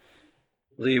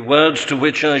The words to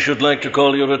which I should like to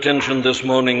call your attention this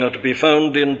morning are to be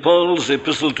found in Paul's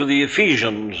epistle to the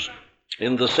Ephesians,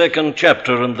 in the 2nd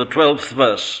chapter and the 12th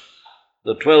verse.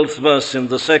 The 12th verse in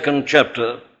the 2nd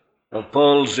chapter of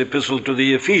Paul's epistle to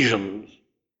the Ephesians,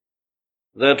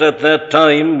 that at that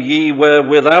time ye were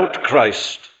without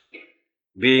Christ,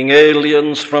 being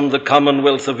aliens from the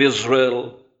commonwealth of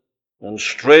Israel, and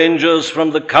strangers from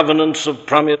the covenants of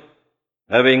promise,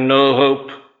 having no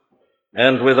hope,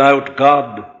 and without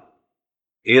God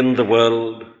in the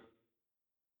world.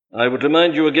 I would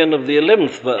remind you again of the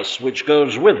 11th verse, which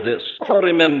goes with this. For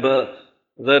remember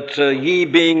that ye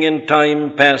being in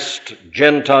time past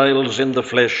Gentiles in the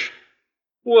flesh,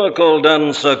 who are called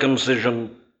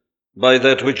uncircumcision by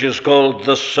that which is called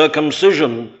the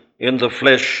circumcision in the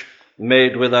flesh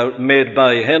made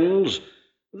by hands,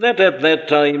 that at that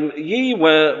time ye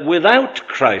were without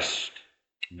Christ,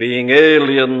 being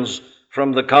aliens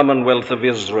from the commonwealth of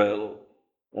Israel,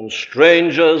 and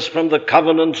strangers from the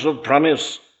covenants of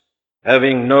promise,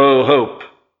 having no hope,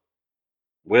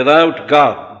 without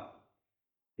God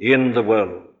in the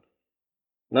world.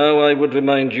 Now I would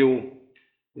remind you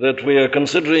that we are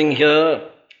considering here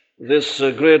this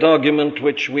great argument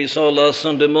which we saw last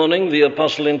Sunday morning. The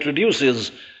apostle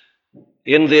introduces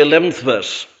in the 11th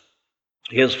verse.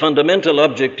 His fundamental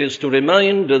object is to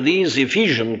remind these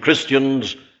Ephesian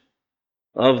Christians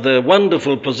of their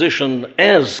wonderful position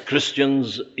as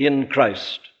Christians in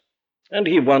Christ. And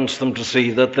he wants them to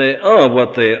see that they are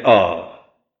what they are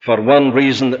for one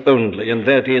reason only, and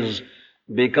that is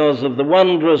because of the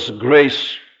wondrous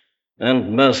grace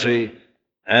and mercy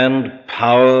and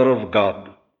power of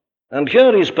God. And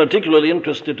here he's particularly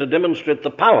interested to demonstrate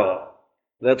the power.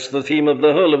 That's the theme of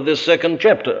the whole of this 2nd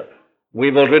chapter.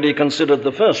 We've already considered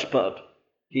the first part.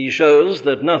 He shows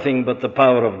that nothing but the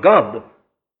power of God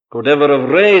could ever have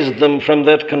raised them from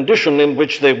that condition in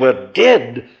which they were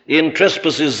dead in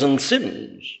trespasses and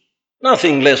sins.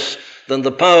 Nothing less than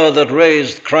the power that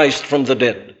raised Christ from the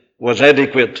dead was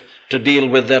adequate to deal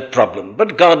with that problem.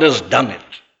 But God has done it.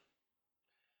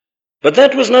 But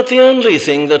that was not the only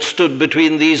thing that stood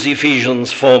between these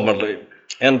Ephesians formerly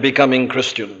and becoming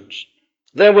Christians.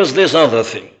 There was this other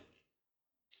thing.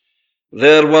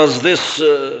 There was this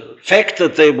fact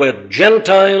that they were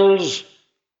Gentiles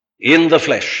in the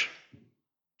flesh.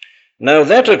 Now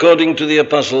that, according to the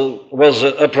apostle, was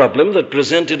a problem that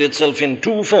presented itself in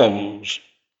two forms.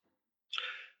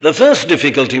 The first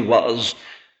difficulty was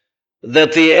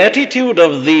that the attitude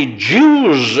of the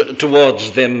Jews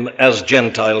towards them as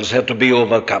Gentiles had to be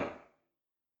overcome.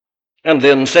 And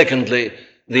then secondly,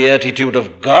 the attitude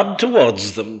of God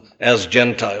towards them as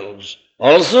Gentiles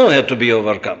also had to be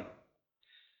overcome.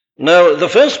 Now, the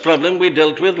first problem we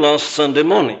dealt with last Sunday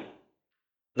morning,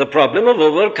 the problem of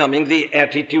overcoming the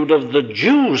attitude of the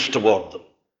Jews toward them.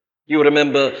 You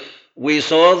remember, we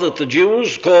saw that the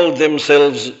Jews called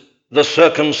themselves the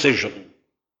circumcision,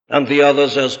 and the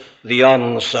others as the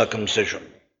uncircumcision.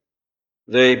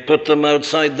 They put them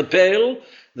outside the pale.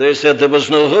 They said there was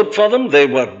no hope for them. They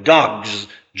were dogs,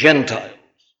 Gentiles.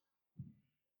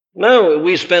 Now,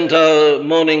 we spent our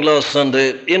morning last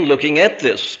Sunday in looking at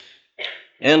this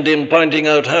and in pointing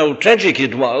out how tragic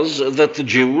it was that the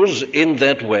Jews, in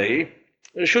that way,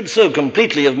 should so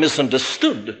completely have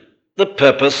misunderstood the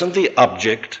purpose and the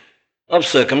object of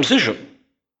circumcision.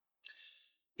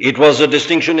 It was a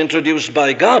distinction introduced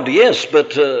by God, yes,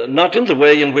 but not in the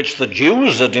way in which the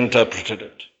Jews had interpreted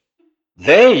it.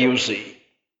 They, you see,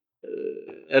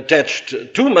 attached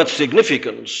too much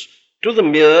significance to the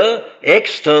mere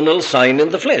external sign in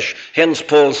the flesh, hence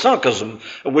Paul's sarcasm,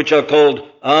 which are called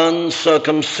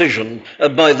uncircumcision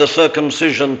by the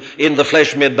circumcision in the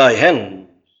flesh made by hands.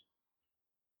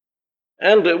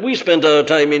 And we spent our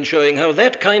time in showing how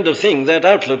that kind of thing, that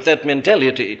outlook, that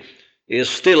mentality, is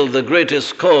still the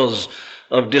greatest cause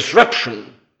of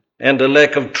disruption and a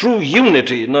lack of true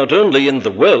unity, not only in the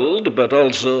world, but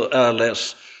also,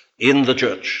 less, in the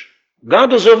church.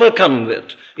 God has overcome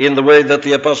that in the way that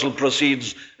the apostle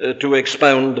proceeds to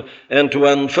expound and to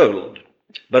unfold.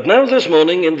 But now this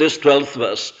morning, in this 12th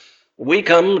verse, we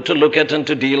come to look at and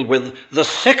to deal with the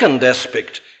second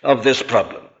aspect of this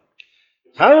problem.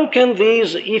 How can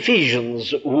these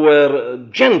Ephesians, who were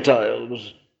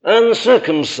Gentiles,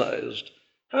 uncircumcised,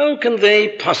 how can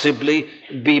they possibly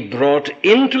be brought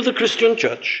into the Christian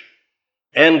church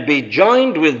and be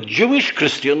joined with Jewish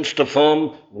Christians to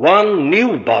form one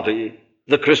new body,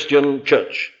 the Christian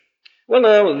church? Well,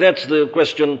 now, that's the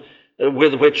question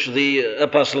with which the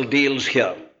apostle deals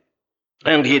here.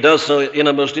 And he does so in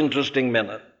a most interesting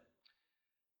manner.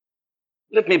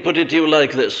 Let me put it to you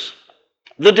like this.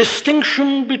 The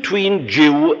distinction between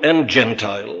Jew and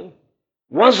Gentile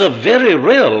was a very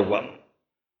real one.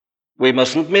 We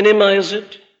mustn't minimize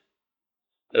it.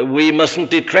 We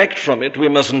mustn't detract from it. We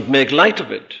mustn't make light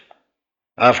of it.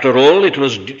 After all, it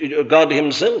was God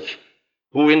himself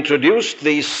who introduced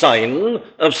the sign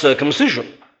of circumcision.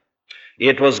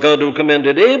 It was God who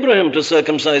commanded Abraham to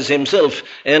circumcise himself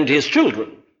and his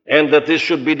children, and that this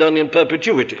should be done in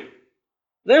perpetuity.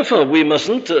 Therefore, we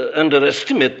mustn't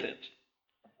underestimate that.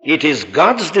 It is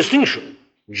God's distinction,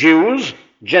 Jews,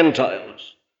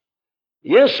 Gentiles.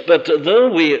 Yes, but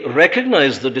though we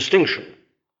recognize the distinction,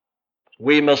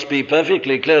 we must be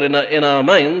perfectly clear in our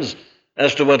minds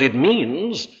as to what it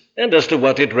means and as to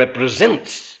what it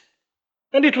represents.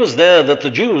 And it was there that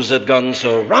the Jews had gone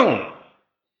so wrong.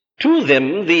 To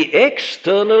them, the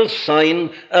external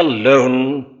sign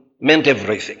alone meant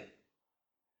everything.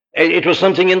 It was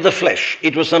something in the flesh.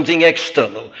 It was something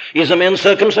external. Is a man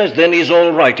circumcised? Then he's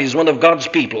all right. He's one of God's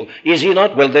people. Is he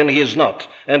not? Well, then he is not,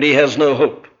 and he has no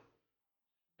hope.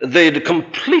 They'd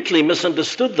completely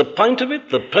misunderstood the point of it,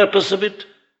 the purpose of it,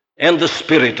 and the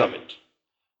spirit of it.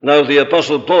 Now, the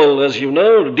Apostle Paul, as you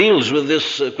know, deals with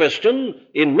this question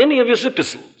in many of his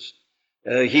epistles.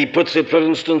 He puts it, for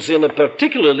instance, in a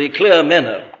particularly clear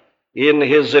manner in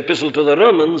his epistle to the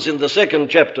Romans in the 2nd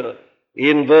chapter,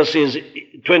 in verses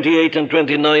 28 and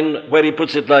 29, where he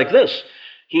puts it like this.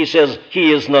 He says,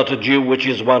 "He is not a Jew which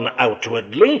is one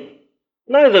outwardly,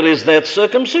 neither is that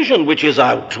circumcision which is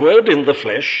outward in the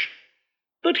flesh,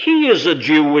 but he is a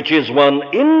Jew which is one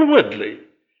inwardly,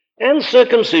 and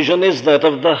circumcision is that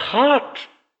of the heart,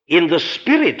 in the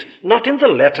spirit, not in the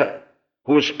letter,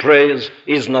 whose praise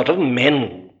is not of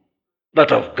men,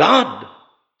 but of God."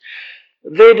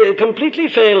 They'd completely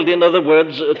failed, in other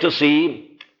words, to see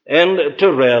and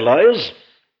to realize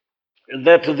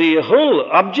that the whole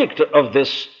object of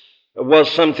this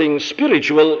was something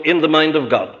spiritual in the mind of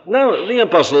God. Now, the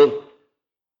apostle,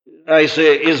 I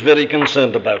say, is very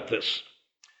concerned about this.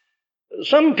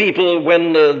 Some people,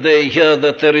 when they hear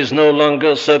that there is no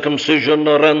longer circumcision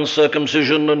or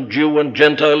uncircumcision and Jew and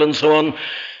Gentile and so on,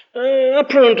 are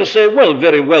prone to say, well,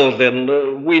 very well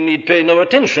then, we need pay no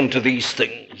attention to these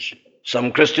things.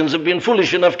 Some Christians have been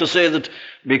foolish enough to say that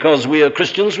because we are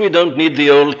Christians, we don't need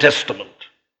the Old Testament.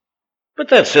 But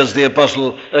that, says the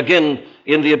apostle, again,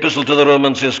 in the epistle to the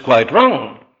Romans, is quite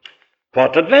wrong.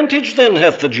 What advantage then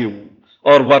hath the Jew?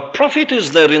 Or what profit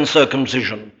is there in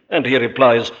circumcision? And he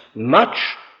replies, much,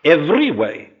 every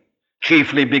way,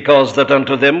 chiefly because that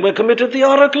unto them were committed the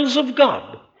oracles of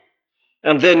God.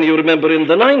 And then you remember in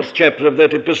the 9th chapter of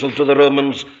that epistle to the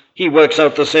Romans, he works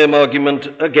out the same argument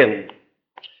again.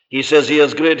 He says he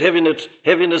has great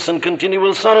heaviness and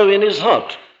continual sorrow in his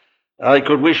heart. I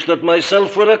could wish that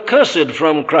myself were accursed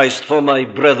from Christ for my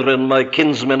brethren, my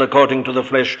kinsmen according to the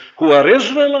flesh, who are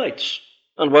Israelites.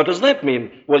 And what does that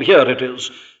mean? Well, here it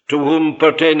is. To whom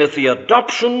pertaineth the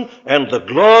adoption and the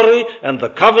glory and the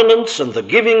covenants and the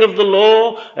giving of the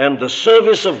law and the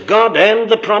service of God and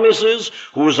the promises,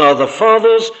 whose are the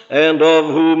fathers, and of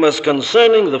whom as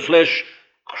concerning the flesh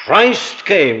Christ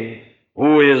came,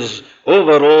 who is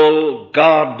over all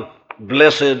God,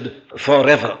 blessed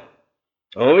forever.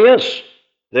 Oh yes,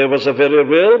 there was a very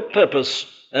real purpose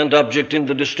and object in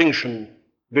the distinction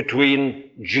between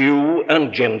Jew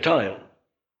and Gentile.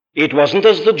 It wasn't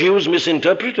as the Jews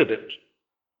misinterpreted it,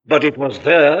 but it was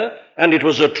there, and it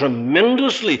was a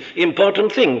tremendously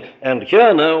important thing. And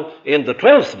here now, in the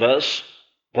 12th verse,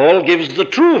 Paul gives the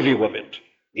true view of it.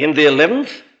 In the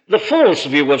 11th, the false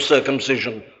view of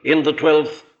circumcision. In the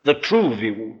 12th, the true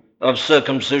view of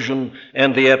circumcision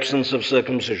and the absence of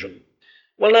circumcision.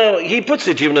 Well, now, he puts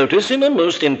it, you notice, in a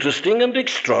most interesting and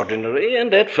extraordinary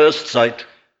and, at first sight,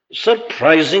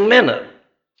 surprising manner.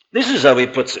 This is how he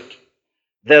puts it,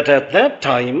 that at that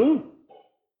time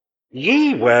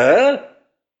ye were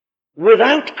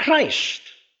without Christ.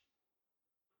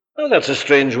 Now, that's a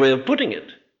strange way of putting it,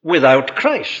 without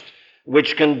Christ,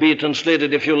 which can be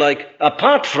translated, if you like,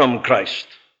 apart from Christ,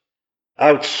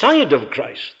 outside of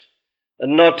Christ,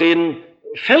 and not in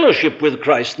fellowship with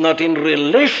Christ, not in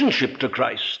relationship to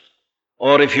Christ,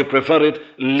 or if you prefer it,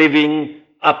 living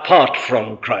apart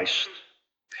from Christ.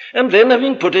 And then,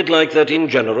 having put it like that in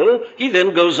general, he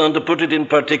then goes on to put it in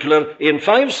particular in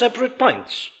 5 separate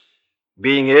points.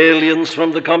 Being aliens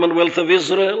from the commonwealth of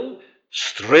Israel,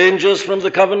 strangers from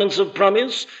the covenants of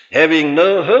promise, having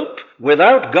no hope,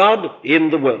 without God in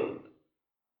the world.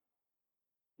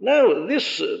 Now,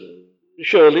 this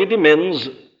surely demands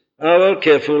our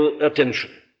careful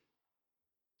attention.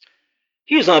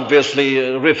 He is obviously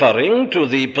referring to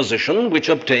the position which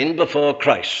obtained before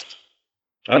Christ,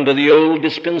 under the old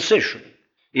dispensation,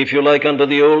 if you like, under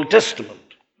the Old Testament.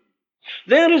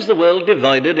 There is the world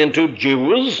divided into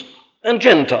Jews and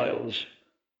Gentiles,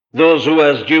 those who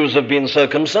as Jews have been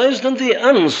circumcised and the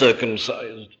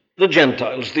uncircumcised, the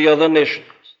Gentiles, the other nations.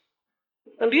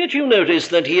 And yet you notice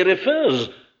that he refers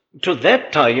to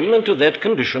that time and to that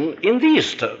condition in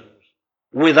these terms: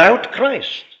 without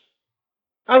Christ,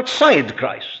 outside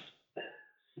Christ.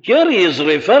 Here he is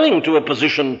referring to a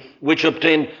position which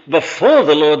obtained before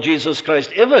the Lord Jesus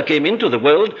Christ ever came into the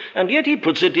world, and yet he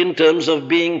puts it in terms of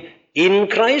being in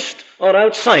Christ or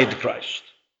outside Christ,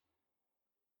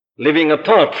 living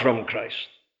apart from Christ.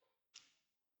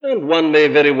 And one may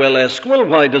very well ask, well,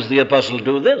 why does the apostle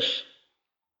do this?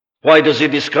 Why does he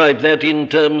describe that in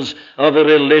terms of a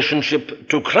relationship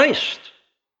to Christ?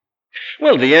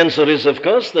 Well, the answer is, of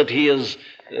course, that he is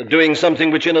doing something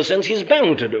which, in a sense, he's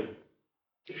bound to do.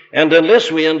 And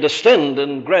unless we understand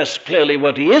and grasp clearly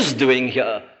what he is doing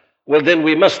here, well, then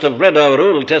we must have read our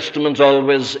Old Testament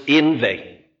always in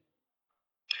vain.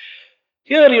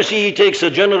 Here, you see, he takes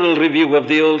a general review of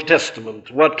the Old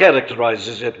Testament. What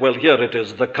characterizes it? Well, here it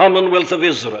is: the commonwealth of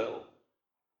Israel,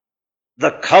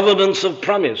 the covenants of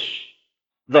promise,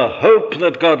 the hope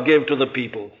that God gave to the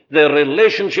people, their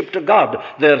relationship to God,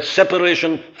 their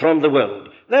separation from the world.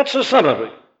 That's a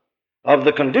summary of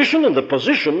the condition and the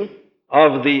position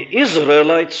of the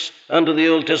Israelites under the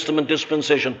Old Testament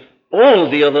dispensation. All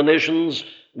the other nations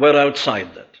were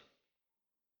outside that.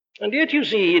 And yet, you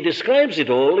see, he describes it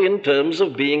all in terms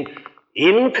of being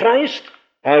in Christ,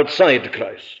 outside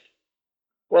Christ.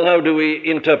 Well, how do we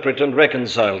interpret and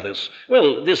reconcile this?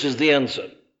 Well, this is the answer.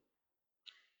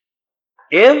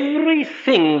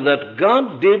 Everything that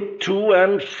God did to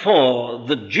and for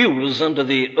the Jews under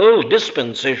the old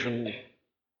dispensation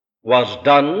was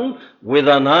done with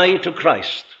an eye to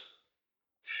Christ.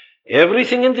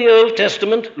 Everything in the Old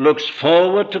Testament looks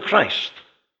forward to Christ.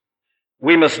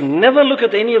 We must never look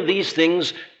at any of these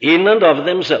things in and of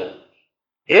themselves.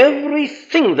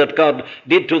 Everything that God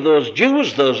did to those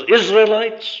Jews, those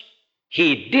Israelites,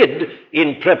 he did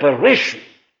in preparation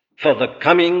for the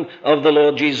coming of the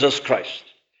Lord Jesus Christ.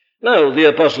 Now, the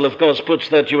apostle, of course, puts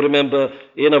that, you remember,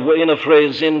 in a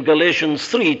phrase in Galatians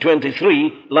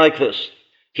 3:23 like this.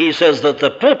 He says that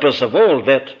the purpose of all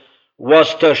that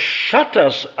was to shut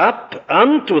us up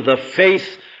unto the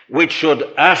faith which should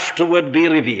afterward be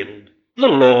revealed. The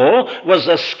law was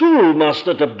a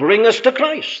schoolmaster to bring us to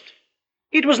Christ.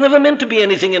 It was never meant to be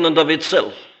anything in and of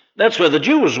itself. That's where the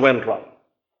Jews went wrong.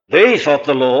 They thought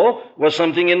the law was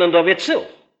something in and of itself,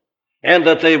 and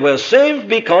that they were saved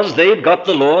because they'd got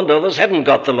the law and others hadn't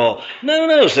got the law.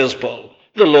 No, says Paul.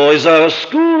 The law is our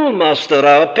schoolmaster,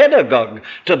 our pedagogue,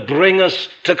 to bring us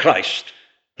to Christ.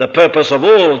 The purpose of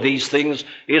all these things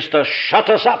is to shut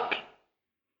us up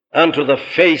unto the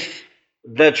faith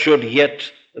that should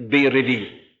yet be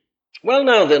revealed. Well,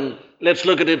 now then, let's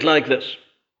look at it like this.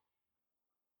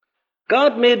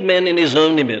 God made men in his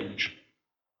own image,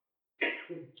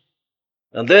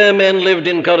 and there men lived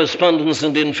in correspondence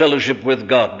and in fellowship with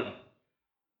God.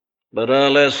 But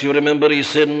alas, you remember, he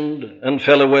sinned and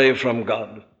fell away from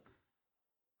God.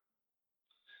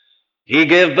 He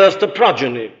gave birth to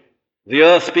progeny. The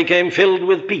earth became filled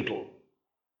with people.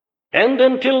 And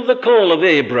until the call of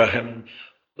Abraham,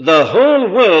 the whole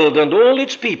world and all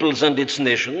its peoples and its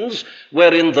nations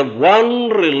were in the one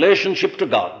relationship to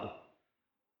God.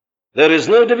 There is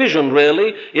no division,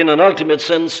 really, in an ultimate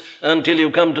sense, until you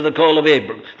come to the call of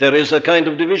Abel. There is a kind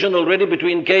of division already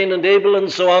between Cain and Abel and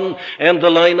so on, and the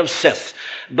line of Seth.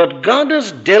 But God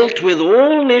has dealt with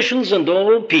all nations and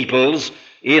all peoples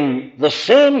in the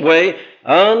same way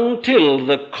until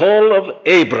the call of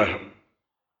Abraham.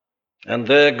 And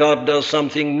there God does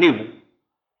something new.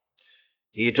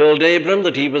 He told Abram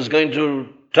that he was going to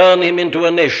turn him into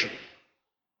a nation,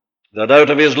 that out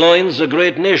of his loins a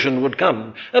great nation would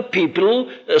come, a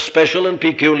people special and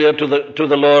peculiar to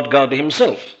the Lord God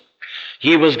himself.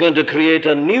 He was going to create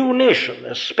a new nation,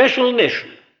 a special nation.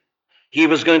 He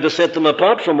was going to set them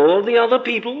apart from all the other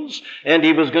peoples, and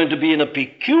he was going to be in a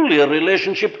peculiar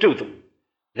relationship to them.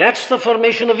 That's the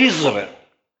formation of Israel.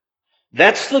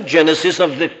 That's the genesis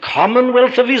of the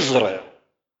commonwealth of Israel,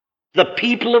 the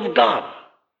people of God.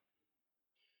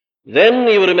 Then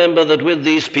you remember that with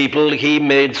these people he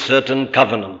made certain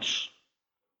covenants.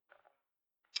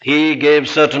 He gave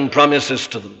certain promises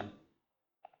to them.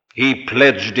 He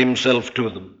pledged himself to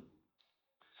them.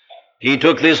 He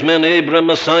took this man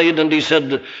Abram aside and he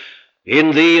said,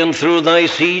 "In thee and through thy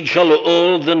seed shall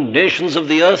all the nations of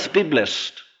the earth be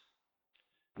blessed."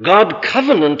 God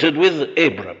covenanted with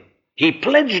Abram. He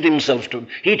pledged himself to him.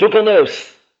 He took an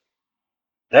oath.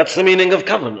 That's the meaning of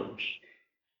covenant.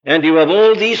 And you have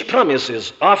all these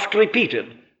promises, oft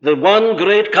repeated, The one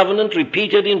great covenant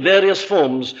repeated in various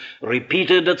forms,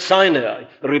 repeated at Sinai,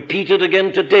 repeated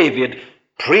again to David,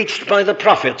 preached by the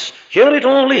prophets. Here it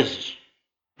all is.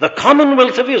 The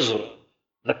commonwealth of Israel,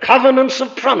 the covenants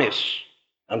of promise,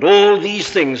 and all these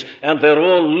things, and they're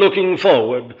all looking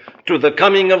forward to the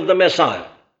coming of the Messiah,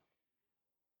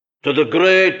 to the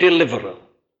great deliverer.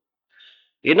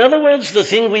 In other words, the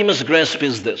thing we must grasp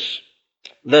is this,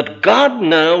 that God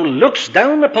now looks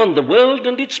down upon the world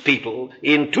and its people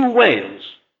in two ways.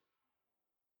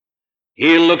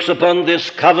 He looks upon this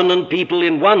covenant people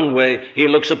in one way, he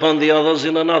looks upon the others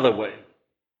in another way.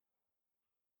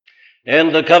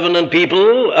 And the covenant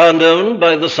people are known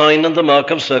by the sign and the mark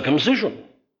of circumcision.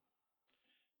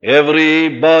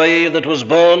 Every boy that was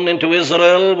born into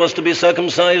Israel was to be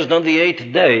circumcised on the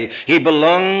 8th day. He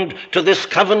belonged to this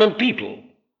covenant people,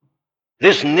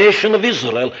 this nation of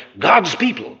Israel, God's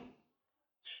people.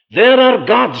 There are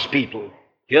God's people.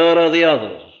 Here are the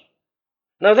others.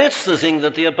 Now that's the thing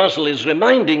that the apostle is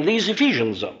reminding these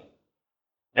Ephesians of.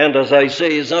 And as I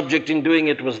say, his object in doing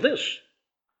it was this.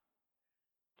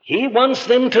 He wants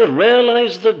them to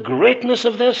realize the greatness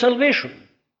of their salvation.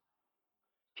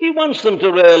 He wants them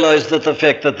to realize that the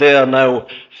fact that they are now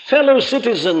fellow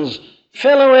citizens,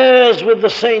 fellow heirs with the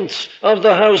saints of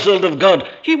the household of God,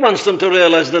 he wants them to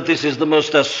realize that this is the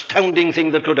most astounding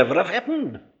thing that could ever have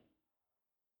happened.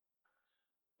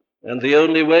 And the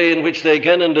only way in which they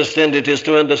can understand it is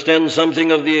to understand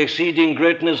something of the exceeding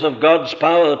greatness of God's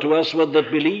power to us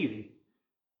that believe.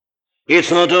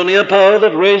 It's not only a power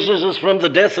that raises us from the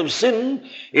death of sin,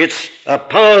 it's a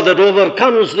power that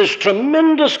overcomes this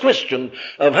tremendous question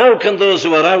of how can those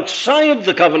who are outside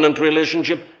the covenant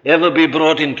relationship ever be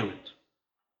brought into it.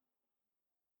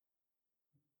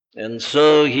 And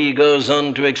so he goes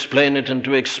on to explain it and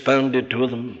to expound it to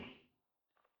them.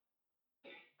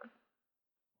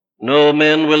 No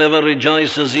man will ever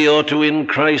rejoice as he ought to in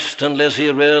Christ unless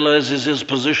he realizes his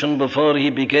position before he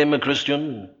became a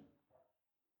Christian.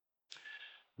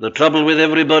 The trouble with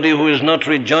everybody who is not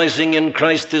rejoicing in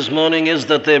Christ this morning is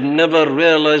that they've never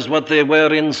realized what they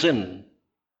were in sin.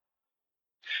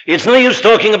 It's no use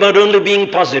talking about only being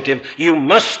positive. You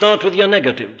must start with your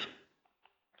negative.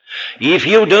 If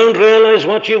you don't realize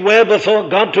what you were before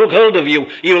God took hold of you,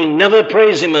 you'll never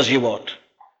praise him as you ought.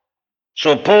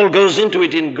 So Paul goes into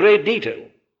it in great detail.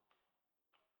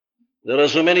 There are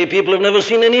so many people who've never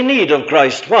seen any need of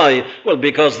Christ. Why? Well,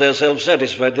 because they're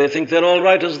self-satisfied. They think they're all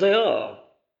right as they are.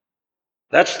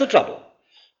 That's the trouble.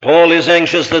 Paul is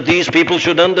anxious that these people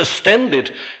should understand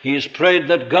it. He's prayed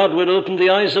that God would open the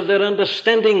eyes of their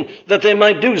understanding that they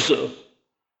might do so.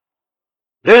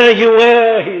 There you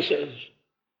were, he says.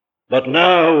 But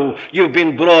now you've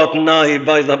been brought nigh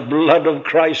by the blood of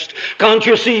Christ. Can't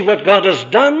you see what God has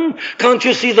done? Can't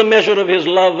you see the measure of his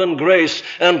love and grace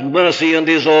and mercy and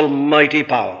his almighty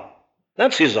power?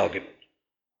 That's his argument.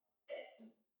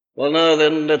 Well, now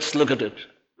then, let's look at it.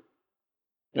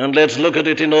 And let's look at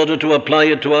it in order to apply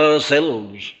it to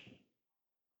ourselves.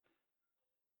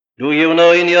 Do you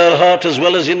know in your heart as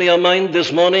well as in your mind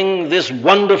this morning this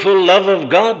wonderful love of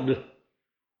God?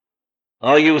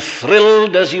 Are you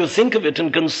thrilled as you think of it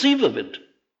and conceive of it?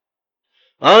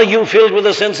 Are you filled with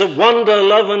a sense of wonder,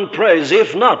 love, and praise?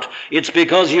 If not, it's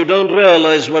because you don't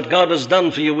realize what God has done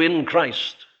for you in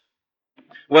Christ.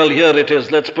 Well, here it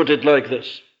is. Let's put it like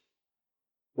this.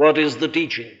 What is the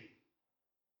teaching?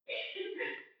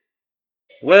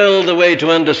 Well, the way to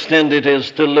understand it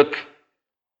is to look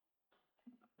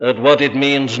at what it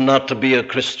means not to be a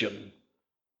Christian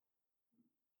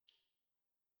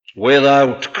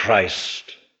without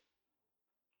Christ,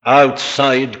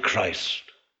 outside Christ.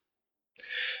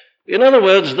 In other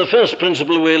words, the first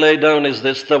principle we lay down is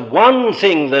this: the one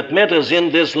thing that matters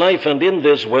in this life and in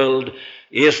this world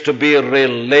is to be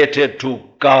related to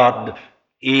God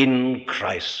in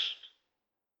Christ.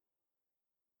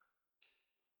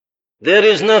 There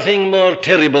is nothing more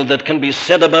terrible that can be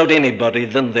said about anybody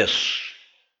than this: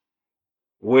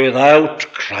 without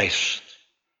Christ,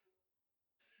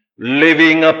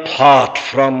 living apart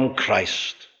from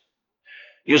Christ.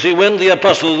 You see, when the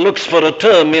apostle looks for a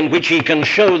term in which he can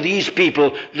show these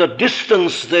people the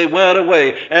distance they were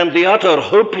away and the utter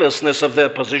hopelessness of their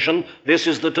position, this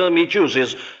is the term he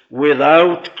chooses: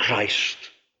 without Christ,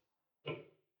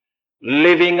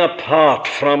 living apart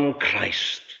from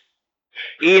Christ,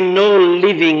 in no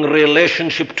living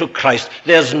relationship to Christ.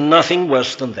 There's nothing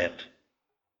worse than that.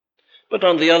 But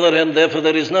on the other hand, therefore,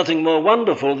 there is nothing more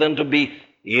wonderful than to be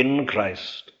in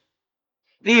Christ.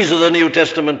 These are the New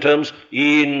Testament terms: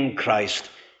 in Christ,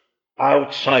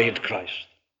 outside Christ.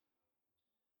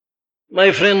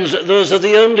 My friends, those are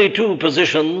the only two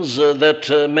positions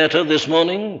that matter this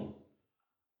morning.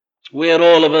 We are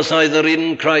all of us either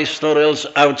in Christ or else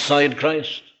outside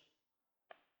Christ.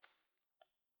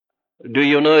 Do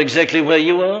you know exactly where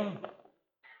you are?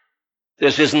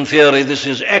 This isn't theory, this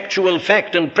is actual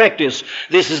fact and practice.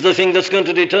 This is the thing that's going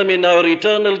to determine our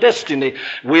eternal destiny.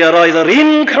 We are either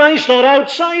in Christ or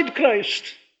outside Christ.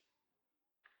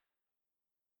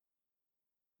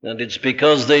 And it's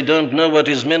because they don't know what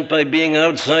is meant by being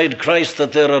outside Christ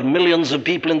that there are millions of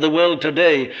people in the world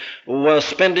today who are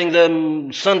spending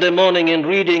their Sunday morning in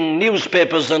reading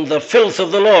newspapers and the filth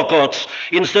of the law courts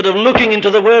instead of looking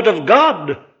into the Word of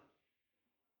God.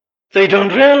 They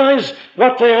don't realize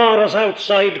what they are as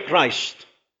outside Christ.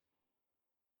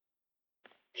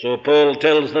 So Paul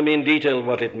tells them in detail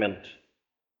what it meant.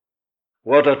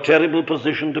 What a terrible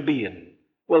position to be in.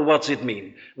 Well, what's it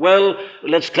mean? Well,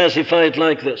 let's classify it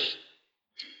like this.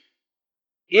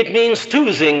 It means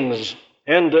two things,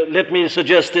 and let me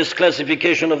suggest this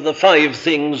classification of the 5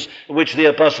 things which the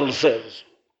apostle says.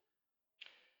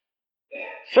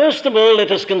 First of all,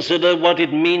 let us consider what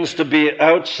it means to be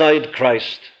outside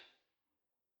Christ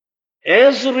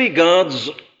as regards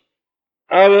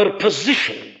our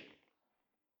position,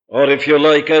 or if you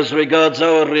like, as regards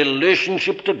our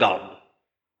relationship to God.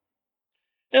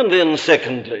 And then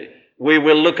secondly, we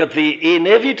will look at the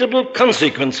inevitable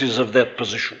consequences of that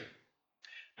position.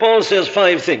 Paul says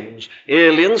 5 things: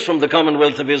 aliens from the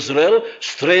commonwealth of Israel,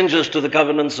 strangers to the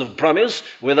covenants of promise,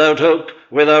 without hope,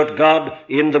 without God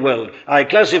in the world. I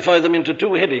classify them into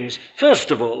 2 headings.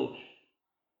 First of all,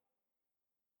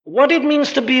 what it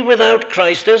means to be without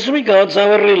Christ as regards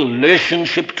our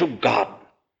relationship to God.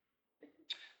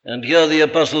 And here the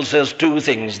apostle says 2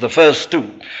 things, the first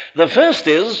 2. The first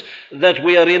is that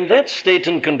we are in that state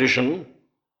and condition,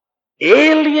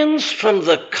 aliens from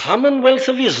the commonwealth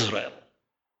of Israel.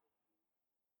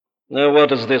 Now, what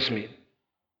does this mean?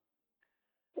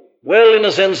 Well, in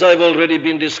a sense, I've already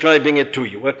been describing it to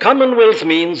you. A commonwealth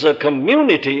means a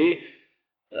community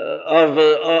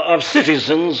of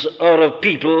citizens or of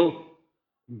people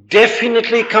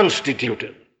definitely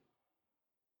constituted.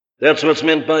 That's what's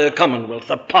meant by a commonwealth,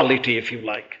 a polity, if you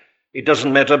like. It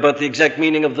doesn't matter about the exact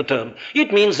meaning of the term.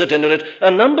 It means that in it, a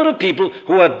number of people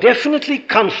who are definitely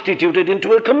constituted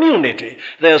into a community.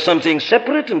 There's something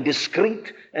separate and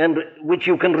discrete and which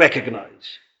you can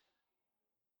recognize.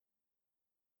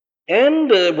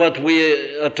 And what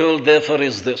we are told, therefore,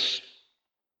 is this: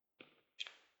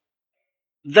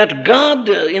 that God,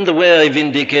 in the way I've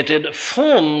indicated,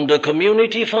 formed a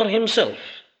community for himself.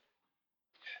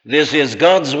 This is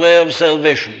God's way of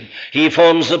salvation. He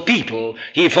forms a people.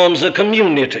 He forms a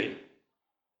community.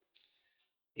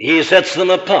 He sets them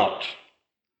apart,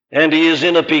 and he is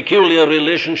in a peculiar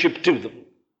relationship to them.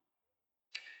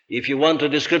 If you want a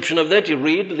description of that, you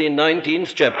read the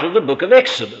 19th chapter of the book of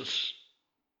Exodus.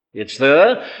 It's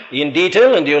there in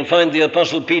detail, and you'll find the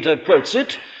Apostle Peter quotes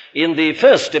it in the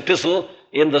first epistle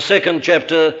in the 2nd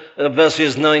chapter,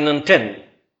 verses 9 and 10.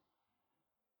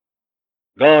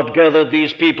 God gathered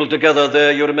these people together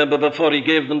there, you remember, before he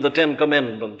gave them the 10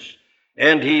 commandments.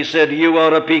 And he said, "You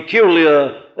are a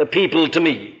peculiar people to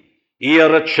me. Ye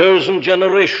are a chosen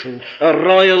generation, a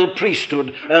royal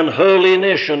priesthood, an holy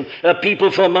nation, a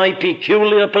people for my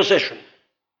peculiar possession."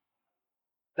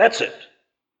 That's it.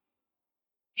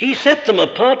 He set them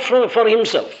apart for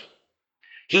himself.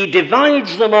 He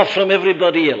divides them off from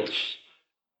everybody else.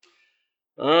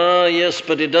 Ah, yes,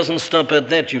 but it doesn't stop at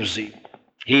that, you see.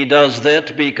 He does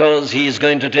that because he's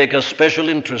going to take a special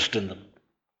interest in them.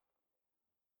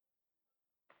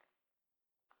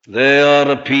 They are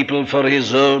a people for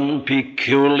his own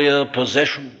peculiar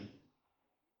possession.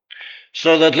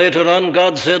 So that later on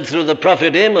God said through the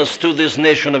prophet Amos to this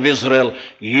nation of Israel,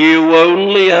 "You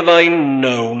only have I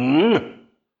known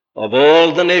of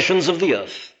all the nations of the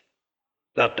earth."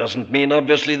 That doesn't mean,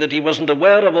 obviously, that he wasn't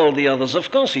aware of all the others.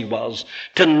 Of course he was.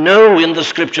 To know in the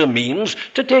Scripture means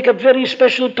to take a very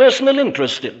special personal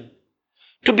interest in,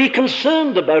 to be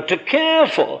concerned about, to care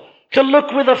for, to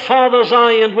look with a father's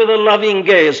eye and with a loving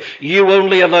gaze. You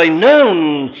only have I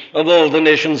known of all the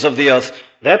nations of the earth.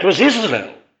 That was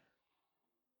Israel.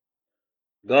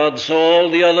 God saw all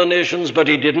the other nations, but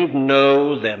he didn't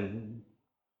know them.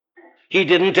 He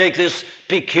didn't take this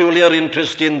peculiar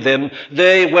interest in them.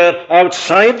 They were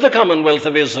outside the commonwealth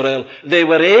of Israel. They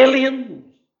were aliens.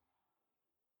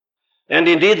 And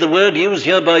indeed, the word used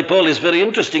here by Paul is very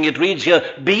interesting. It reads here,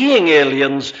 being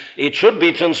aliens. It should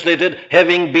be translated,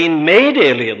 having been made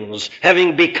aliens,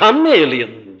 having become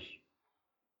aliens.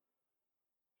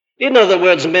 In other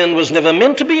words, man was never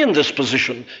meant to be in this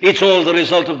position. It's all the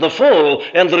result of the fall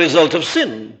and the result of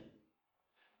sin.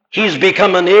 He's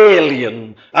become an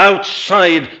alien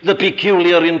outside the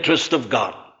peculiar interest of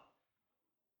God.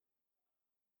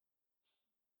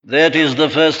 That is the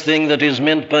first thing that is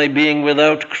meant by being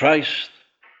without Christ.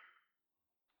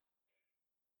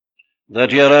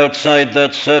 That you're outside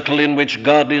that circle in which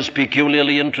God is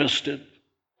peculiarly interested.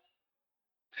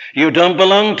 You don't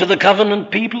belong to the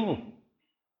covenant people.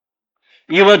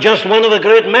 You are just one of a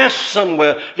great mass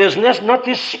somewhere. There's not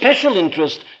this special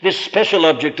interest, this special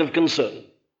object of concern.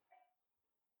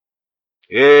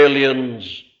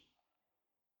 Aliens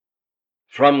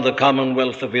from the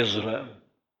Commonwealth of Israel.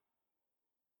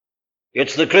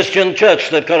 It's the Christian church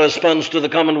that corresponds to the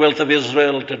Commonwealth of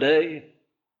Israel today.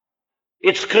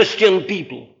 It's Christian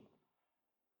people.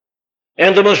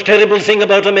 And the most terrible thing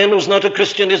about a man who's not a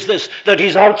Christian is this, that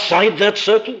he's outside that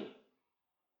circle.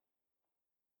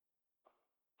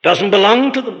 Doesn't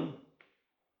belong to them.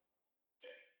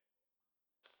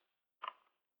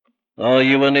 Are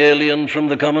you an alien from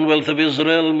the Commonwealth of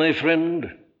Israel, my friend?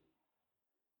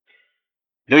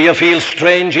 Do you feel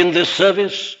strange in this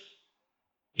service?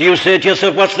 Do you say to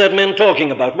yourself, what's that man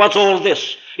talking about? What's all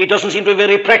this? It doesn't seem to be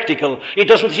very practical. It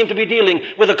doesn't seem to be dealing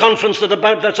with a conference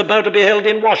that's about to be held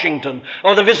in Washington,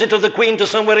 or the visit of the Queen to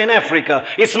somewhere in Africa.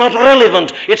 It's not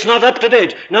relevant. It's not up to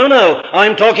date. No,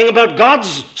 I'm talking about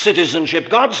God's citizenship,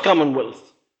 God's Commonwealth.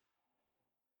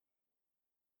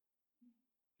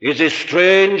 Is it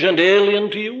strange and alien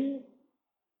to you?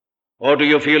 Or do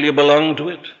you feel you belong to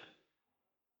it?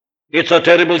 It's a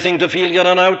terrible thing to feel you're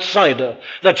an outsider,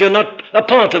 that you're not a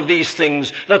part of these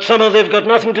things, that somehow they've got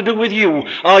nothing to do with you.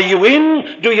 Are you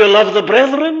in? Do you love the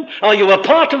brethren? Are you a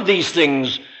part of these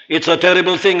things? It's a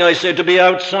terrible thing, I say, to be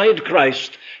outside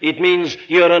Christ. It means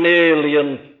you're an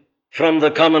alien from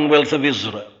the Commonwealth of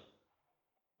Israel.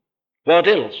 What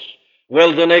else?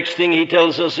 Well, the next thing he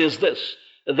tells us is this,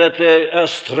 that they are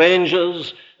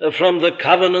strangers from the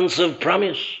covenants of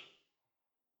promise.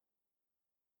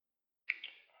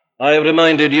 I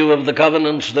reminded you of the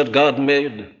covenants that God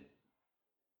made.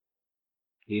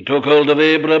 He took hold of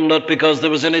Abram not because there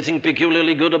was anything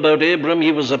peculiarly good about Abram.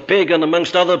 He was a pagan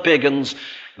amongst other pagans.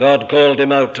 God called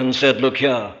him out and said, look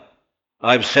here,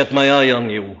 I've set my eye on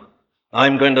you.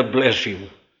 I'm going to bless you.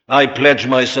 I pledge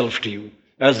myself to you.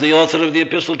 As the author of the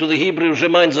Epistle to the Hebrews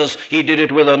reminds us, he did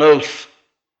it with an oath.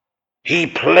 He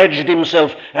pledged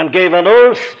himself and gave an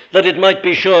oath that it might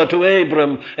be sure to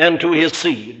Abram and to his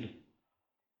seed.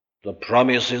 The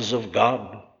promises of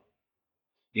God.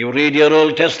 You read your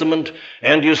Old Testament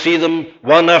and you see them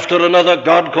one after another.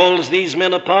 God calls these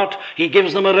men apart. He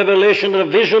gives them a revelation, a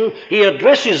vision. He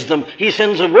addresses them. He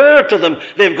sends a word to them.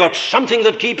 They've got something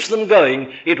that keeps them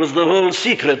going. It was the whole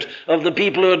secret of the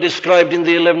people who are described in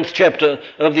the 11th chapter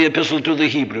of the Epistle to the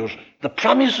Hebrews. The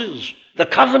promises, the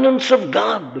covenants of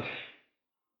God.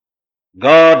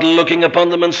 God looking upon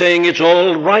them and saying, it's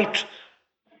all right.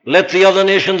 Let the other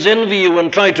nations envy you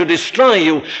and try to destroy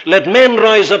you. Let men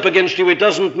rise up against you. It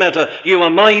doesn't matter. You are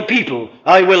my people.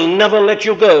 I will never let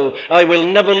you go. I will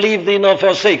never leave thee nor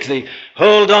forsake thee.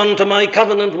 Hold on to my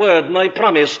covenant word, my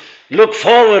promise. Look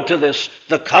forward to this,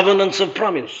 the covenants of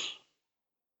promise.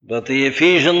 But the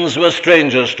Ephesians were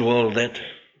strangers to all that.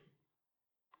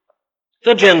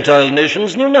 The Gentile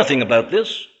nations knew nothing about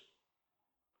this.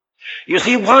 You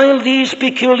see, while these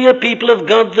peculiar people of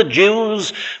God, the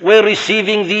Jews, were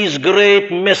receiving these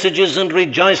great messages and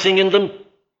rejoicing in them,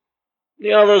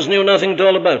 the others knew nothing at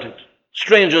all about it.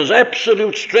 Strangers,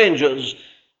 absolute strangers,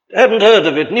 hadn't heard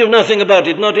of it, knew nothing about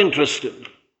it, not interested.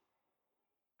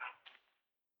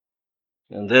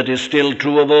 And that is still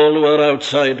true of all who are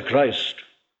outside Christ.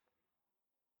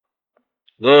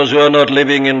 Those who are not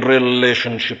living in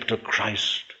relationship to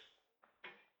Christ.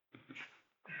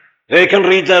 They can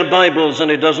read their Bibles and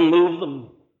it doesn't move them.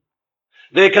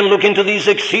 They can look into these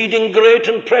exceeding great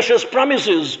and precious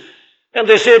promises and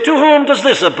they say, to whom does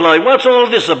this apply? What's all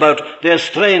this about? They're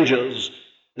strangers.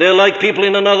 They're like people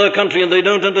in another country and they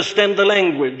don't understand the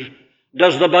language.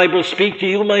 Does the Bible speak to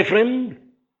you, my friend?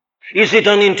 Is it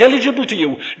unintelligible to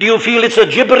you? Do you feel it's a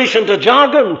gibberish and a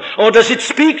jargon? Or does it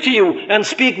speak to you and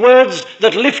speak words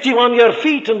that lift you on your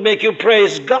feet and make you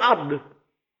praise God?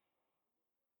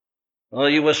 Are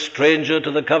you a stranger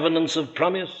to the covenants of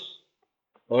promise?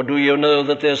 Or do you know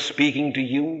that they're speaking to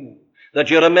you? That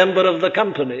you're a member of the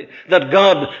company? That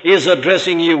God is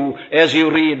addressing you as you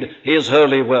read His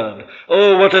holy word?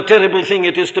 Oh, what a terrible thing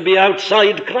it is to be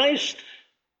outside Christ,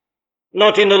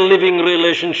 not in a living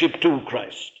relationship to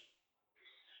Christ.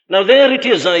 Now there it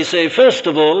is, I say, first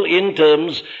of all, in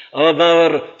terms of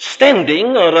our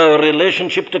standing or our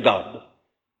relationship to God.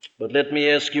 But let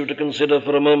me ask you to consider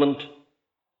for a moment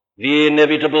the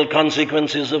inevitable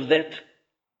consequences of that.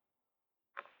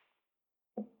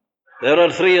 There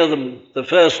are three of them. The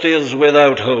first is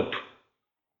without hope.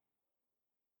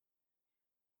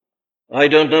 I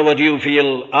don't know what you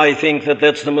feel. I think that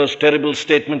that's the most terrible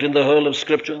statement in the whole of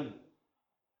Scripture.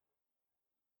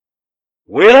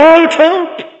 Without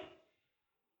hope.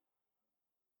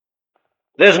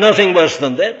 There's nothing worse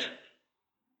than that.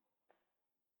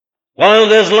 While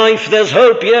there's life, there's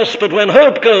hope, yes, but when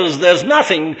hope goes, there's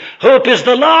nothing. Hope is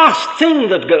the last thing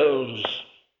that goes.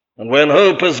 And when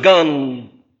hope has gone,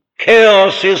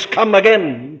 chaos is come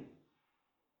again,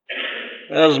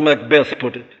 as Macbeth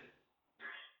put it.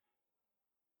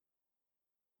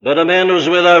 But a man who's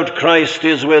without Christ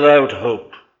is without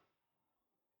hope.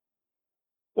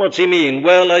 What's he mean?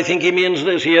 Well, I think he means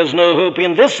this. He has no hope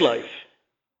in this life.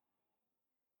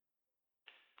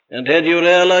 And had you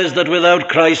realized that without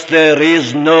Christ there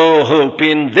is no hope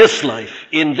in this life,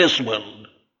 in this world?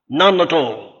 None at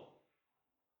all.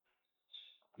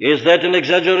 Is that an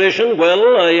exaggeration?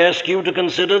 Well, I ask you to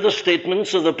consider the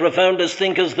statements of the profoundest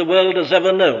thinkers the world has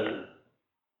ever known.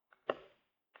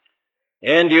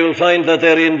 And you'll find that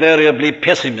they're invariably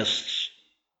pessimists.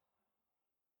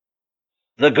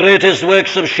 The greatest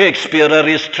works of Shakespeare are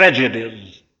his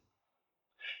tragedies.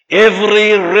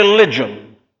 Every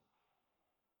religion,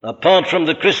 apart from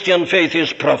the Christian faith,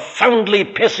 is profoundly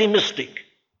pessimistic.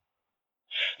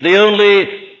 The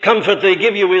only comfort they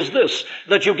give you is this,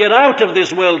 that you get out of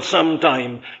this world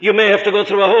sometime. You may have to go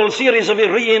through a whole series of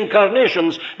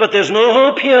reincarnations, but there's no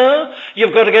hope here.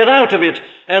 You've got to get out of it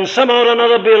and somehow or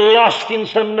another be lost in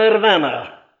some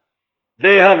nirvana.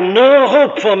 They have no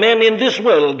hope for men in this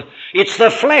world. It's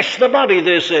the flesh, the body,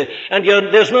 they say, and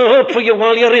there's no hope for you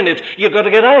while you're in it. You've got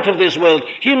to get out of this world.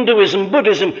 Hinduism,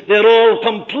 Buddhism, they're all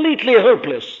completely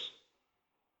hopeless.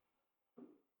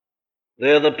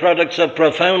 They're the products of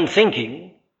profound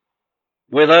thinking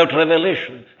without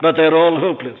revelation, but they're all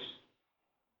hopeless.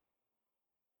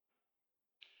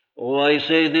 Oh, I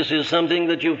say this is something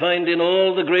that you find in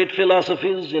all the great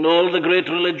philosophies, in all the great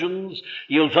religions.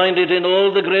 You'll find it in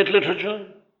all the great literature.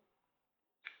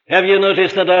 Have you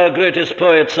noticed that our greatest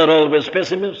poets are always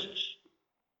pessimists?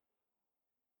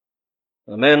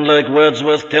 A man like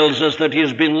Wordsworth tells us that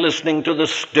he's been listening to the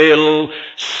still,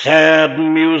 sad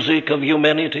music of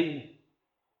humanity.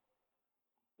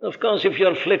 Of course, if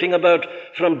you're flitting about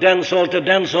from dance hall to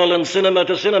dance hall and cinema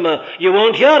to cinema, you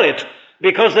won't hear it,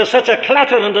 because there's such a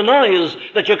clatter and a noise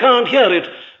that you can't hear it.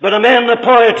 But a man, the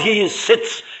poet, he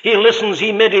sits, he listens,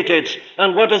 he meditates,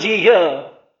 and what does he hear?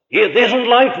 Isn't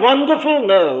life wonderful?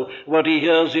 No. What he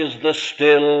hears is the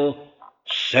still,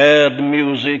 sad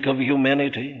music of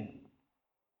humanity.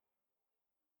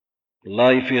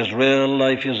 Life is real,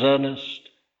 life is earnest.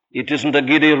 It isn't a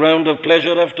giddy round of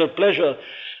pleasure after pleasure.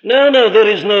 No, there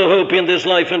is no hope in this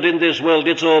life and in this world.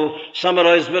 It's all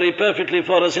summarized very perfectly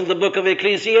for us in the book of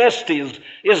Ecclesiastes,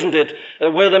 isn't it?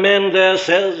 Where the man there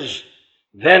says,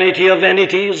 vanity of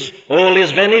vanities, all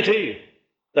is vanity.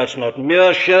 That's not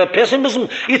mere sheer pessimism.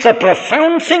 It's a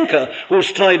profound thinker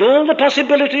who's tried all the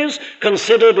possibilities,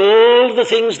 considered all the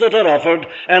things that are offered,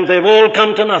 and they've all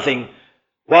come to nothing.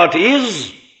 What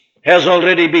is has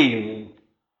already been.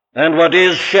 And what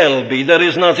is shall be. There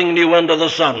is nothing new under the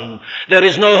sun. There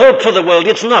is no hope for the world.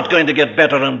 It's not going to get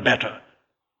better and better.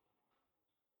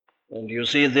 And you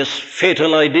see, this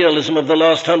fatal idealism of the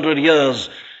last 100 years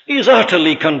is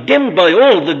utterly condemned by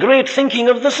all the great thinking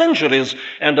of the centuries.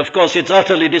 And of course, it's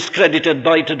utterly discredited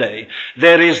by today.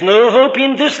 There is no hope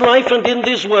in this life and in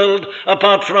this world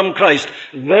apart from Christ.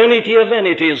 Vanity of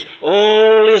vanities.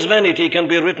 All is vanity can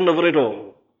be written over it all.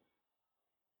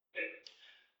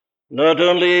 Not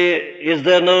only is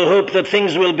there no hope that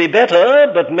things will be better,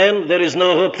 but there is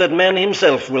no hope that man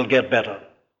himself will get better.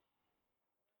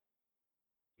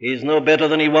 He's no better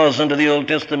than he was under the Old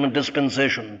Testament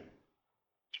dispensation.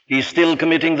 He's still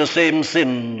committing the same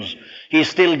sins. He's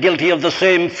still guilty of the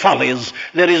same follies.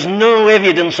 There is no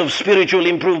evidence of spiritual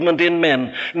improvement in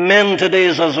men. Man today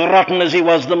is as rotten as he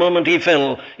was the moment he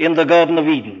fell in the Garden of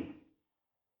Eden.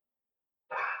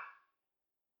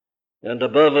 And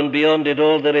above and beyond it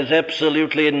all, there is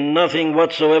absolutely nothing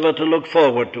whatsoever to look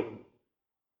forward to.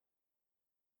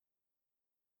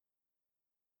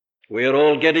 We are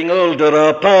all getting older.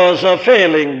 Our powers are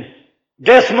failing.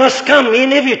 Death must come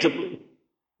inevitably.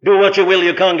 Do what you will,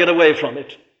 you can't get away from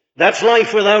it. That's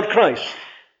life without Christ.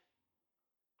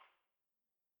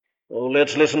 Oh,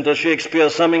 let's listen to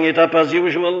Shakespeare summing it up as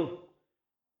usual.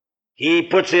 He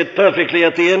puts it perfectly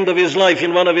at the end of his life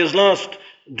in one of his last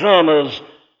dramas.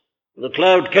 The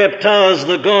cloud-capped towers,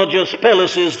 the gorgeous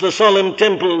palaces, the solemn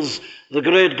temples, the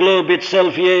great globe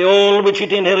itself, yea, all which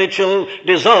it inherits shall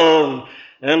dissolve,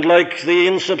 and like the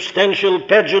insubstantial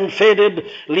pageant faded,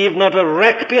 leave not a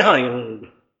wreck behind.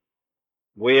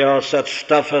 We are such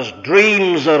stuff as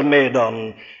dreams are made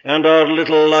on, and our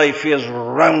little life is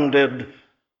rounded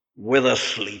with a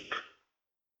sleep.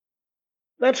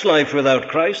 That's life without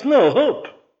Christ. No hope.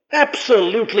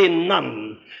 Absolutely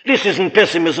none. This isn't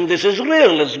pessimism, this is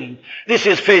realism. This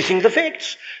is facing the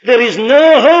facts. There is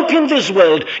no hope in this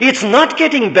world. It's not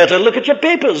getting better. Look at your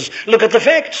papers. Look at the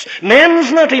facts.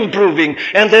 Man's not improving,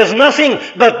 and there's nothing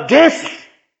but death.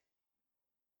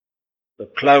 The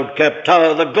cloud-capped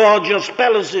tower, the gorgeous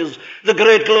palaces, the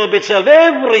great globe itself,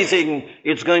 everything,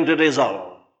 it's going to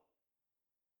dissolve.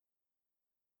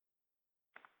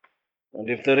 And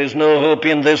if there is no hope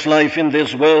in this life, in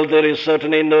this world, there is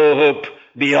certainly no hope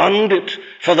beyond it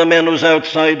for the man who's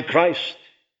outside Christ.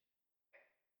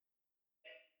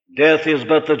 Death is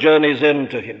but the journey's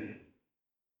end to him.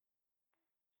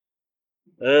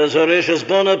 As Horatius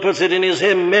Bonar puts it in his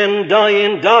hymn, men die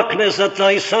in darkness at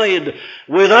thy side,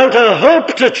 without a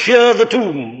hope to cheer the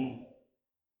tomb.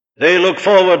 They look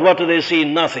forward, what do they see?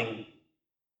 Nothing.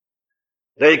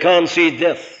 They can't see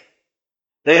death.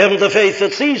 They haven't the faith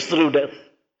that sees through death.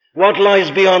 What lies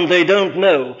beyond they don't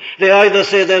know. They either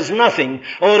say there's nothing,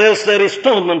 or else there is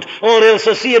torment, or else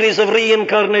a series of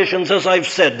reincarnations, as I've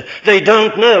said. They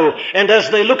don't know. And as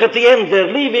they look at the end,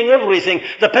 they're leaving everything.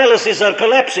 The palaces are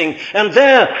collapsing, and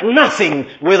they're nothing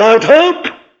without hope.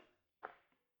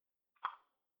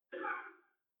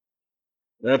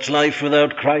 That's life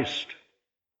without Christ.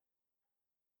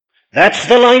 That's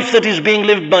the life that is being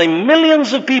lived by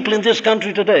millions of people in this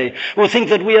country today who think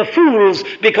that we are fools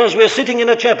because we're sitting in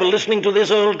a chapel listening to this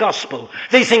old gospel.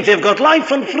 They think they've got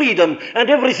life and freedom and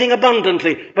everything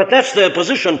abundantly, but that's their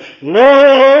position.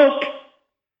 No hope.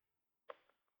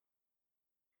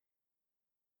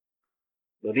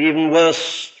 But even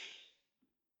worse,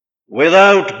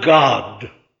 without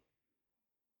God.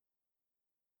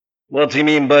 What's he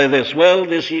mean by this? Well,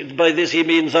 by this he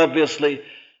means obviously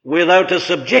without a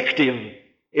subjective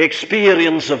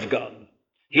experience of God.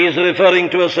 He is referring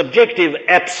to a subjective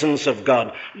absence of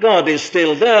God. God is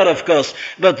still there, of course,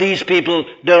 but these people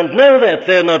don't know that.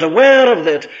 They're not aware of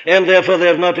that, and therefore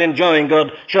they're not enjoying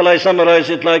God. Shall I summarize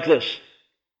it like this?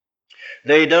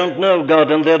 They don't know God,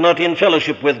 and they're not in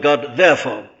fellowship with God.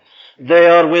 Therefore, they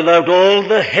are without all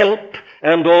the help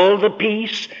and all the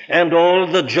peace and all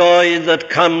the joy that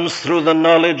comes through the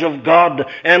knowledge of God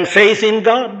and faith in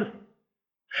God.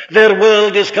 Their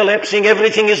world is collapsing,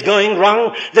 everything is going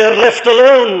wrong, they're left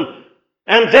alone,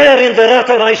 and there in their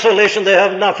utter isolation they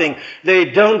have nothing. They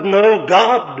don't know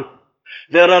God.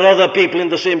 There are other people in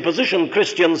the same position.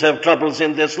 Christians have troubles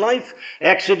in this life.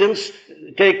 Accidents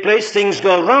take place, things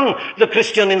go wrong. The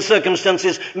Christian in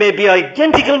circumstances may be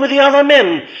identical with the other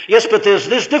men. Yes, but there's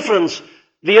this difference.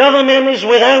 The other man is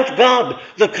without God.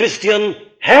 The Christian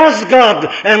has God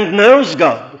and knows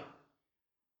God.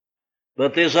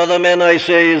 But this other man, I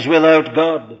say, is without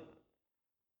God.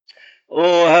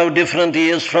 Oh, how different he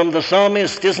is from the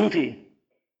psalmist, isn't he?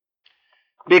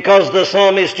 Because the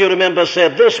psalmist, you remember,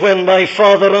 said this, when my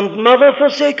father and mother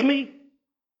forsake me,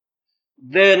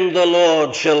 then the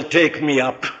Lord shall take me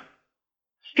up.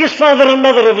 His father and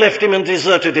mother have left him and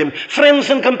deserted him. Friends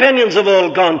and companions have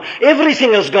all gone.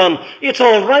 Everything has gone. It's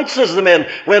all right, says the man.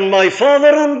 When my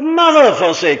father and mother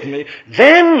forsake me,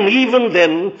 then, even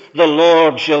then, the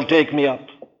Lord shall take me up.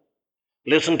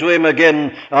 Listen to him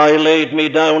again. I laid me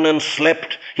down and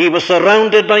slept. He was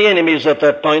surrounded by enemies at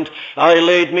that point. I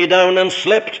laid me down and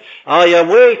slept. I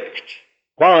awaked.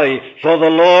 Why? For the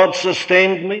Lord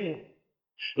sustained me.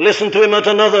 Listen to him at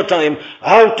another time.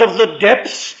 Out of the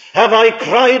depths have I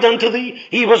cried unto thee.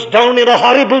 He was down in a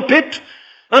horrible pit,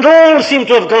 and all seemed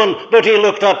to have gone, but he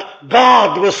looked up.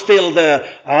 God was still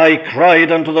there. I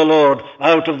cried unto the Lord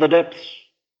out of the depths.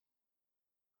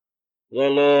 The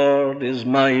Lord is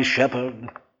my shepherd.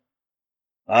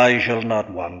 I shall not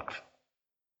want.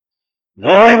 Though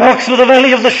I walk through the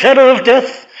valley of the shadow of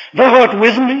death, thou art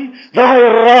with me. Thy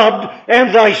rod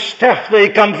and thy staff, they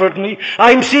comfort me.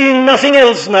 I'm seeing nothing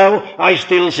else now. I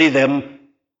still see them.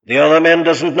 The other man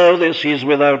doesn't know this. He's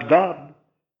without God.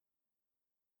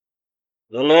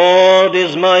 The Lord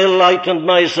is my light and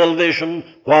my salvation.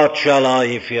 What shall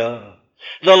I fear?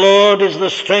 The Lord is the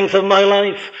strength of my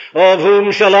life. Of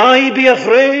whom shall I be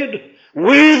afraid?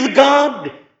 With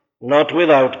God, not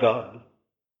without God.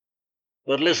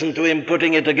 But listen to him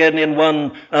putting it again in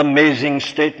one amazing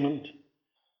statement.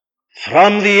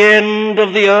 From the end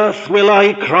of the earth will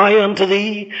I cry unto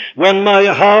thee, when my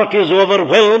heart is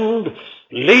overwhelmed.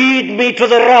 Lead me to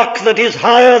the rock that is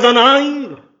higher than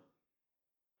I.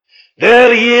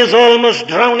 There he is, almost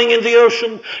drowning in the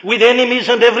ocean, with enemies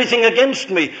and everything against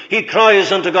me. He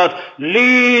cries unto God,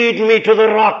 lead me to the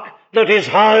rock that is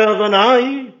higher than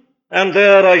I. and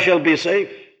there I shall be safe.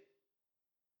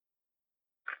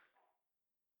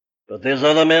 But this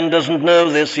other man doesn't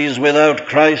know this. He's without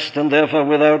Christ and therefore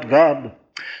without God.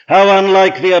 How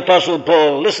unlike the Apostle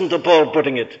Paul. Listen to Paul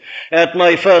putting it. At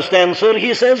my first answer,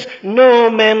 he says, no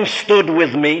man stood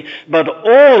with me, but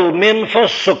all men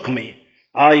forsook me.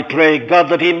 I pray God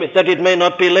that it may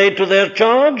not be laid to their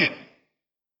charge.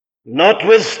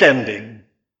 Notwithstanding,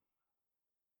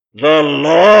 the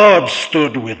Lord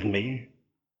stood with me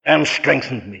and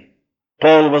strengthened me.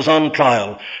 Paul was on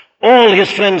trial. All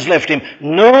his friends left him.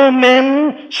 No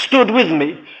man stood with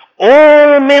me.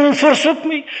 All men forsook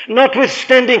me.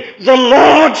 Notwithstanding, the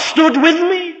Lord stood with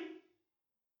me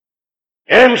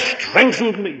and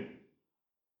strengthened me.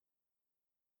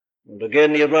 And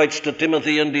again he writes to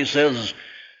Timothy and he says,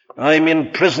 I'm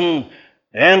in prison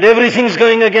and everything's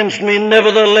going against me.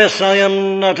 Nevertheless, I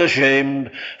am not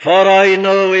ashamed, for I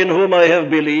know in whom I have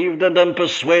believed, and am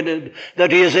persuaded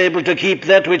that he is able to keep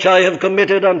that which I have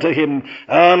committed unto him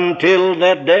until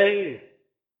that day.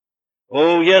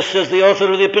 Oh, yes, says the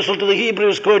author of the Epistle to the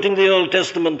Hebrews, quoting the Old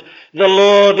Testament, the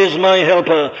Lord is my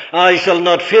helper. I shall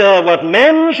not fear what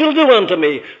man shall do unto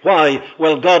me. Why?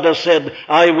 Well, God has said,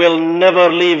 I will never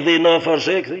leave thee nor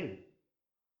forsake thee.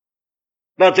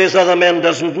 But this other man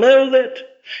doesn't know that.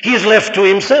 He's left to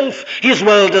himself. His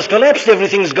world has collapsed.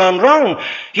 Everything's gone wrong.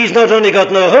 He's not only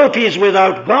got no hope, he's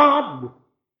without God.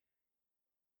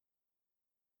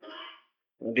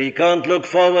 And he can't look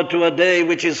forward to a day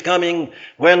which is coming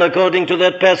when, according to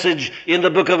that passage in the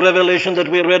book of Revelation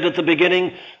that we read at the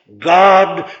beginning,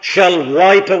 God shall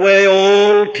wipe away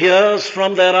all tears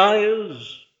from their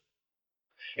eyes.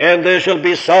 And there shall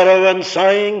be sorrow and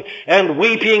sighing and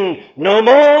weeping no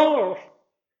more.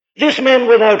 This man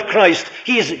without Christ,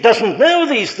 he doesn't know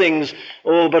these things.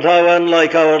 Oh, but how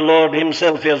unlike our Lord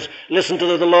himself is. Listen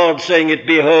to the Lord saying it,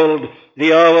 behold,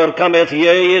 the hour cometh,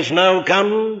 yea, is now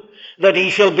come, that he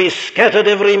shall be scattered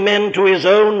every man to his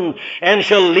own, and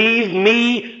shall leave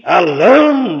me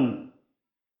alone.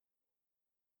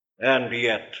 And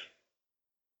yet,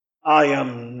 I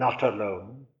am not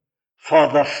alone, for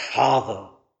the Father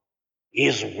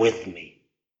is with me.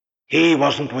 He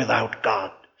wasn't without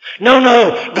God. No,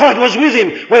 God was with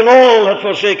him when all had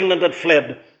forsaken and had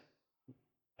fled.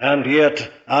 And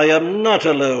yet I am not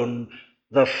alone.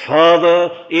 The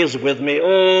Father is with me.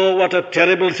 Oh, what a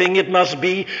terrible thing it must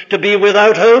be to be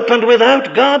without hope and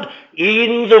without God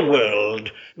in the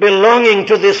world, belonging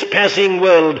to this passing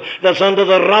world that's under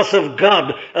the wrath of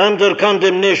God, under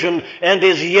condemnation, and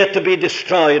is yet to be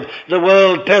destroyed. The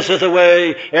world passeth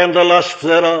away, and the lust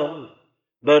thereof.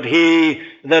 But he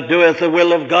that doeth the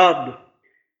will of God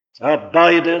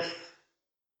abideth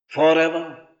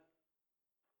forever.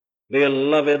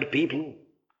 Beloved people,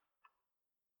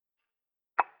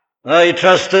 I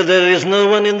trust that there is no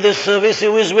one in this service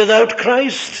who is without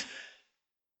Christ.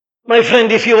 My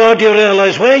friend, if you are, do you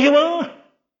realize where you are?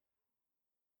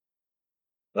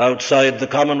 Outside the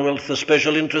commonwealth, the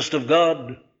special interest of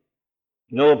God.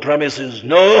 No promises,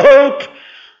 no hope,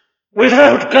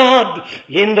 without God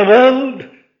in the world.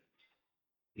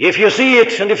 If you see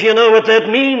it and if you know what that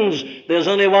means, there's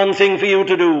only one thing for you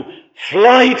to do.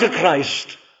 Fly to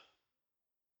Christ.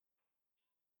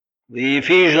 The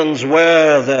Ephesians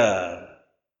were there.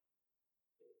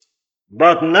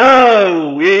 But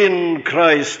now in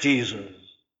Christ Jesus,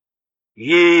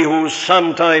 ye who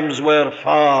sometimes were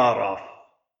far off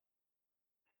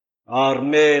are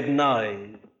made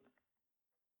nigh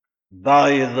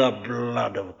by the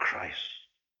blood of Christ.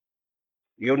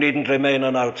 You needn't remain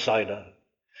an outsider.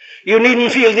 You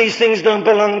needn't feel these things don't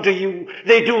belong to you.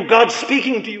 They do. God's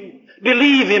speaking to you.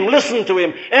 Believe him, listen to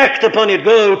him, act upon it,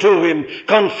 go to him,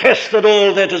 confess that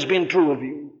all that has been true of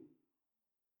you,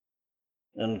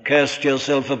 and cast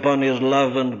yourself upon his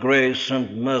love and grace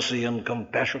and mercy and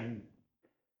compassion,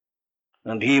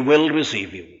 and he will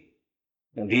receive you,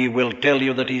 and he will tell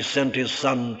you that he sent his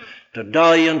Son to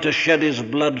die and to shed his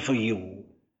blood for you,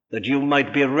 that you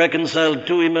might be reconciled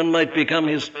to him and might become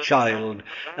his child,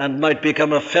 and might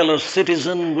become a fellow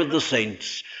citizen with the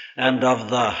saints and of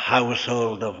the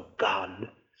household of God.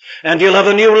 And you'll have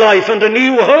a new life and a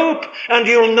new hope, and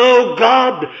you'll know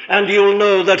God, and you'll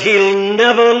know that he'll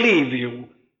never leave you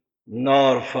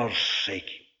nor forsake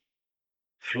you.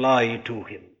 Fly to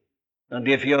him. And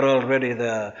if you're already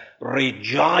there,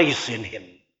 rejoice in him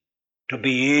to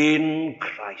be in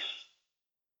Christ.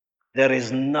 There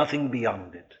is nothing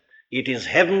beyond it. It is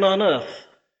heaven on earth.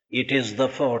 It is the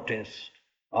foretaste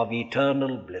of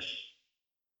eternal bliss.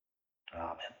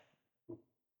 Amen.